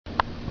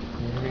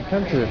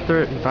Welcome to the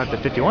 35 to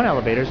 51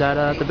 elevators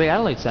at the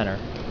Bay-Adelaide Centre.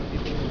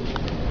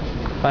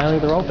 Finally,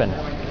 they're open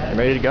and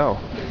ready to go.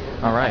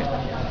 All right.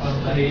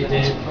 They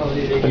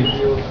give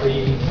you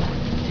free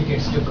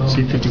tickets to go.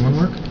 Seat 51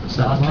 work? Last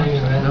time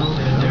you went, no,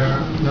 they're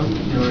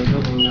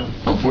building.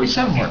 Oh,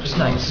 47 works.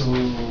 Nice. To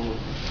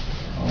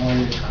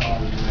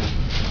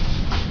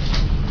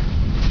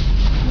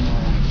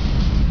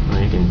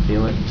Well, you can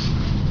feel it.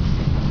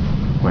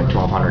 Like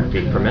 1,200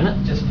 feet per minute.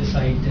 Just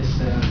beside this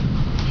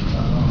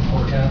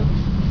hotel.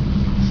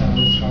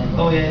 7-star.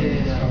 Oh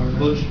yeah.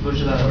 Burj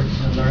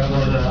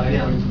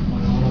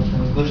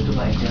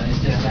Dubai. Yeah, it's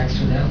just next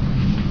to them.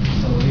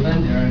 So we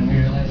went there and we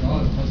realized,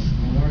 oh, it was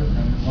more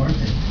than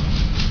worth it.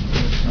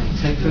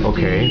 It's like 50,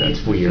 Okay,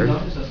 that's weird. $50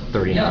 or something.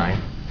 39. Yeah.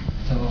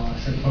 So I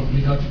said, oh,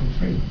 we got it for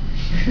free.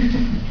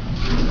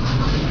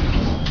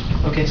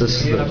 Okay. This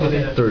is the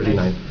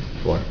 39th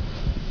floor.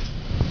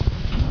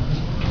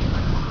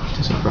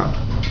 ThyssenKrupp.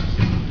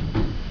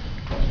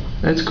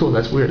 That's cool.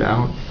 That's weird.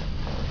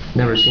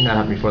 Never seen that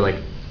happen before. Like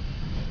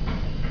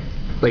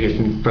it's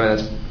probably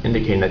that's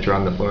indicating that you're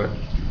on the floor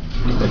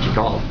that you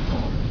called.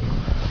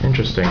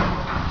 Interesting.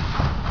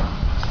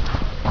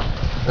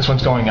 This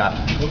one's going up.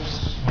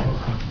 Oops.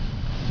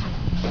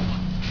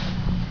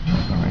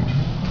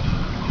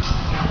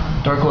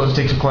 Door close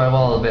takes quite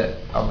a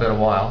bit of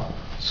while.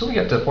 So we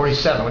get to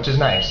 47, which is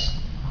nice.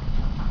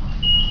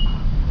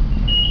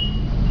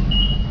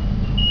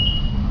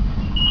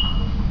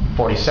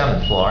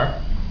 '47th floor.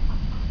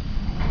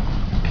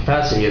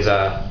 Capacity is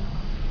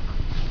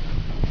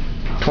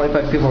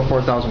 25 people or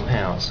 4,000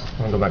 pounds. I'm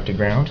gonna go back to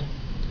ground.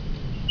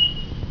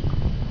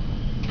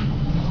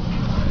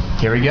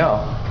 Here we go.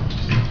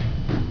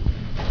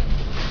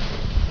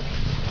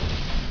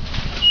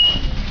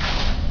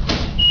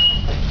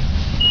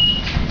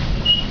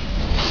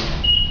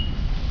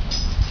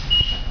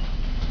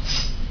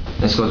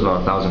 This goes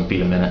about 1,000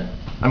 feet a minute.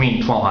 I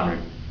mean 1,200.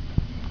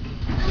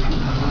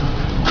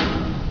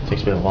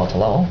 Takes a bit of a while to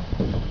level.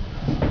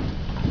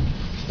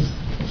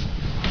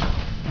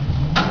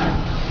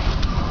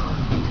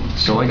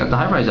 So I got the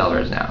high-rise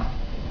elevators now.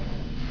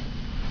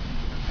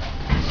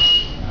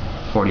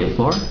 40th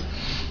floor.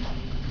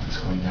 It's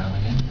going down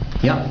again?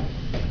 Yep.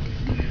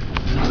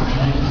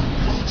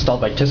 Installed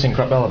by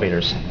ThyssenKrupp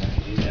elevators.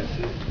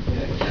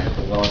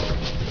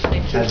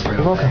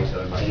 You're welcome.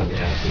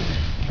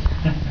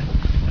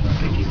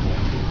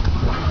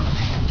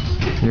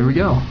 Here we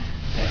go.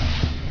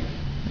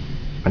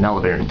 An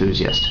elevator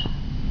enthusiast.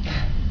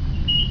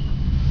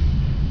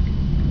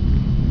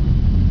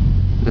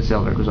 This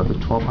elevator goes up to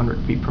 1,200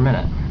 feet per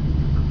minute.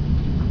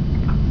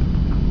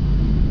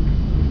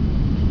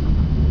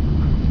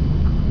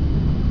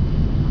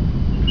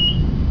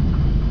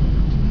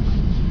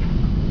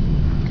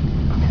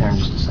 Here in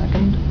just a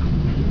second.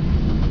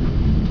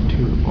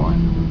 2,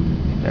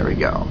 1. There we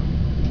go.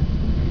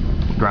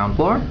 Ground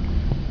floor.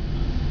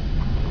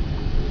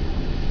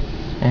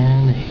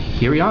 And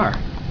here we are.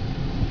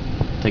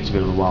 Takes a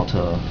bit of a while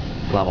to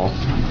level.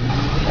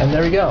 And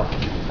there we go.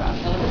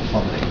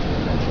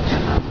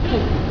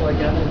 Oh my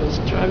god, it was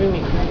driving me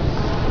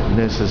crazy.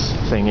 This is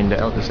saying this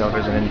elevator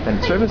is an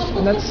independent service,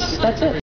 and that's it.